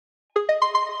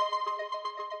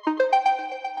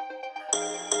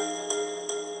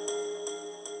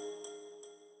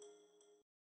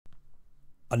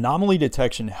Anomaly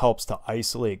detection helps to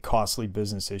isolate costly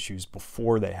business issues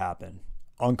before they happen,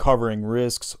 uncovering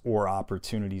risks or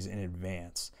opportunities in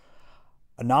advance.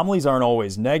 Anomalies aren't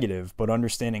always negative, but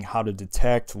understanding how to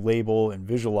detect, label, and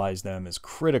visualize them is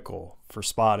critical for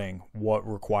spotting what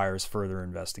requires further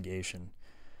investigation.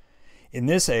 In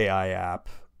this AI app,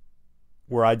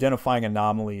 we're identifying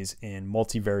anomalies in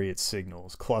multivariate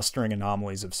signals, clustering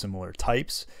anomalies of similar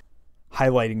types,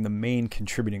 highlighting the main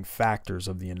contributing factors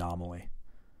of the anomaly.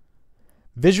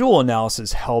 Visual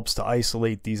analysis helps to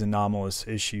isolate these anomalous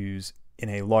issues in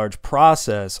a large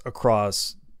process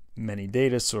across many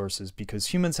data sources because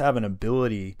humans have an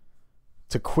ability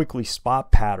to quickly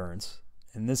spot patterns,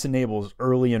 and this enables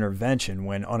early intervention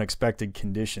when unexpected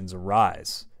conditions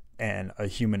arise and a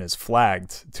human is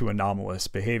flagged to anomalous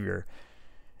behavior.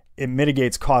 It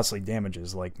mitigates costly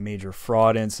damages like major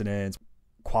fraud incidents,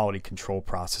 quality control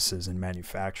processes in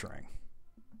manufacturing.